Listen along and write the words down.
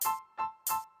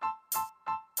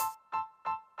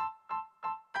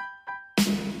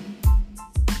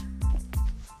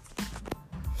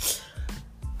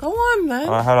on,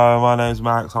 man. Hello, my name's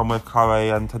Max. I'm with Chloe,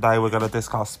 and today we're going to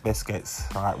discuss biscuits.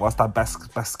 Alright, what's the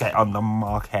best biscuit on the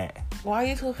market? Why are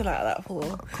you talking like that for?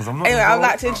 Because I'm not Anyway, involved. I'd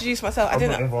like to introduce myself. I'm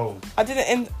not involved.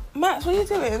 Max, what are you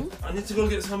doing? I need to go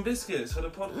get some biscuits for the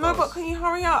podcast. No, but can you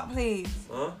hurry up, please?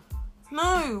 Huh?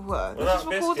 No. Let's just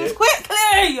record this biscuits?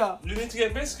 quickly. You need to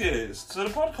get biscuits to the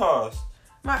podcast.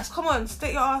 Max, come on,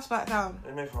 stick your ass back down.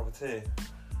 Let me make a cup of tea.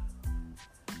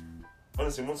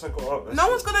 Honestly, once I got up... No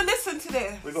one's going to listen to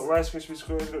this. We got Rice Krispie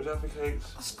squares, we got Jaffa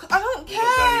cakes. I don't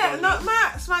care. No,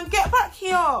 Max, man, get back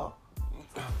here.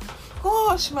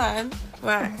 Gosh, man.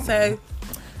 Right, so...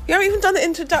 You haven't even done the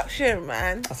introduction,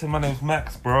 man. I said my name's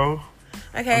Max, bro.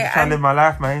 Okay. I'm just trying to live my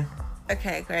life, man.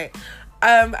 Okay, great.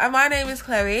 And my name is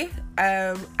Chloe.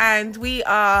 And we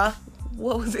are...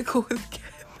 What was it called again?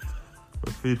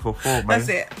 We're food for thought, man. That's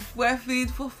it. We're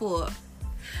food for thought.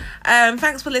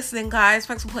 Thanks for listening, guys.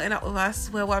 Thanks for putting up with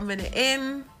us. We're 1 minute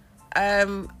in.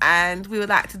 And we would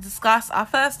like to discuss... Our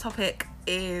first topic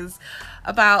is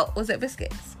about... Was it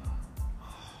biscuits?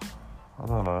 I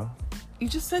don't know. You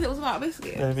just said it was about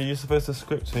biscuits. Yeah, but you're supposed to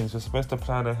script things. You're supposed to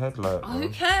plan ahead, like. Who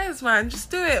cares, man?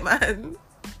 Just do it, man.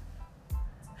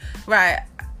 Right.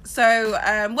 So,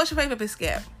 what's your favourite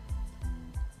biscuit?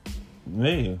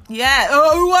 Me? Yeah.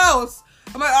 Oh, who else?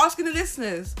 Am I asking the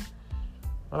listeners?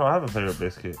 I don't have a favourite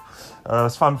biscuit.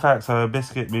 It's fun fact, so a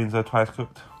biscuit means twice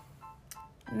cooked.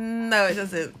 No, it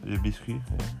doesn't. A biscuit,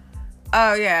 yeah.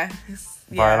 Oh, yeah.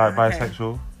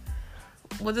 Bisexual.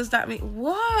 What does that mean?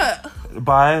 What?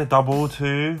 Bi, double,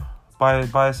 two, bi,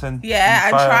 yeah,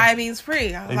 and tri means free.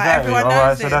 Exactly. Like, everyone knows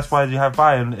Alright, this. so that's why you have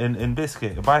bi in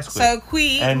biscuit, a biscuit. So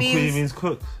qui means... qui means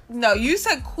cooked. No, you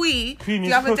said qui. Qui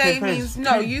means the other cook day in means... place.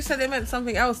 No, you said it meant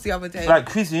something else the other day.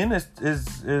 Like cuisine is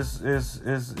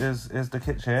the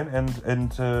kitchen, and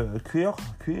cuire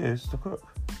is to cook.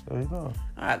 There you go.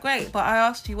 Alright, great. But I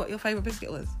asked you what your favourite biscuit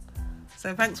was.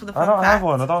 So thanks for the fun I don't fact. have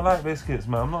one. I don't like biscuits,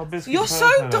 man. I'm not a biscuit You're person,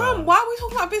 so dumb. Why are we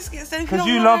talking about biscuits then? Because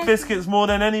you love biscuits more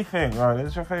than anything. Right,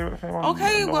 it's your favourite thing.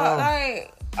 Okay, well,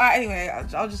 like... Alright, anyway,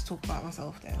 I'll just talk about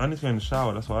myself then. I need to go in the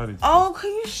shower. That's what I need to do. Oh,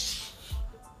 can you...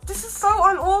 This is so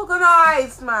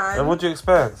unorganised, man. And what do you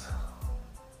expect?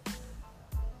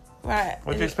 Right.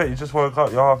 What do you expect? You just woke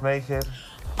up, you're half naked.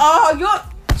 Oh, you're...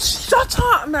 Shut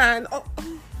up, man. Oh.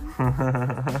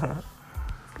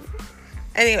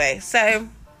 Anyway, so...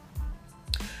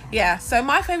 Yeah, so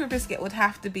my favourite biscuit would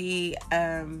have to be...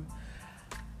 I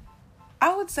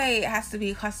would say it has to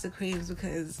be custard creams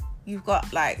because you've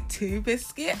got, like, 2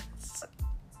 biscuits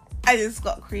and it's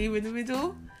got cream in the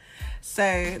middle.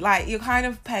 So, like, you're kind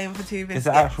of paying for 2 biscuits. Is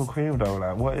it actual cream, though?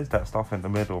 Like, what is that stuff in the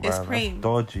middle, man? It's cream. That's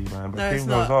dodgy, man. But No, cream it's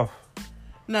goes not. off.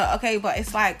 No, okay, but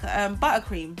it's like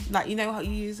buttercream. Like, you know how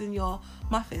you use in your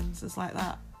muffins? It's like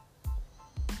that.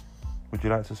 Would you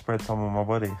like to spread some on my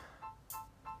body?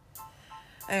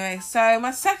 Anyway, so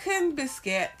my second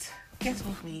biscuit... Get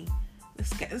off me.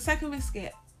 The second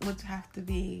biscuit would have to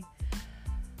be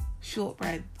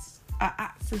shortbreads. I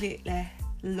absolutely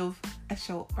love a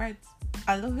shortbread.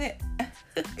 I love it.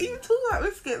 Even talking about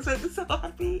biscuits makes me so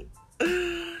happy.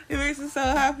 It makes me so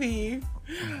happy.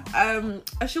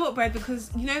 A shortbread,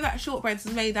 because you know that shortbread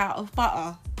is made out of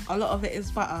butter. A lot of it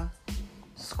is butter.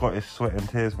 Scottish sweat and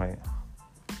tears, mate.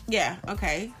 Yeah,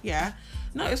 okay, yeah.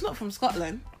 No, it's not from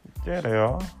Scotland. Yeah, they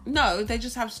are. No, they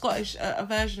just have Scottish, a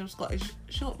version of Scottish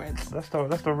shortbreads. That's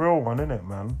the real one, isn't it,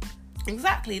 man?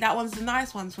 Exactly, that one's the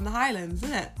nice ones from the Highlands,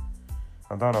 isn't it?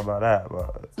 I don't know about that,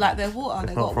 but... Like their water,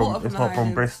 they got water from It's the not Highlands.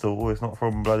 from Bristol, it's not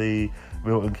from bloody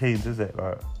Milton Keynes, is it?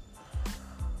 Like...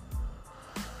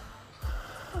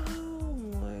 Oh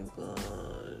my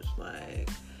gosh, like...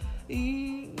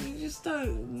 You just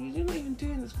don't... You're not even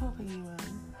doing this properly, man.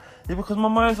 Yeah, because my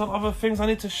mind's on other things. I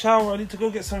need to shower. I need to go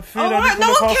get some food. All I right, need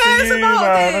to look after you, man.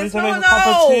 I need to make a cup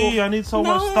of tea. I need so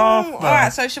much stuff, man.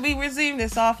 Alright, so should we resume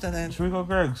this after then? Should we go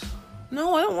Greg's?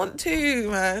 No, I don't want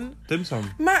to, man. Dim sum.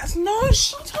 Max, no,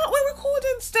 shut up. We're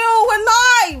recording still. We're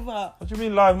live. What do you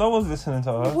mean live? No one's listening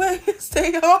to us. Yes,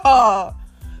 they are.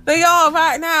 They are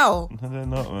right now. No, they're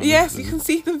not, man. Yes, you can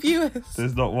see the viewers.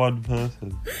 There's not one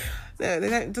person. No, they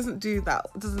don't. It doesn't do that.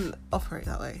 It doesn't operate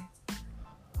that way.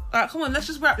 Alright, come on, let's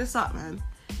just wrap this up, man.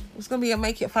 It's gonna be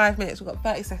make it 5 minutes. We've got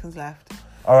 30 seconds left.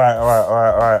 Alright.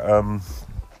 I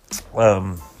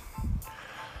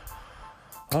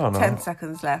don't know. 10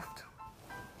 seconds left.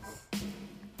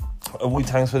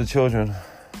 Wu-Tang's for the children.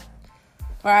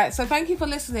 Right, so thank you for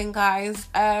listening, guys.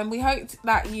 We hope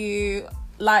that you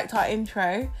liked our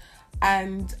intro,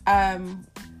 and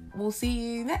we'll see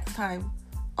you next time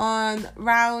on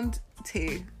round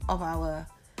 2 of our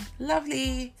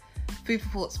lovely Food for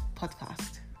Thoughts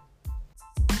podcast.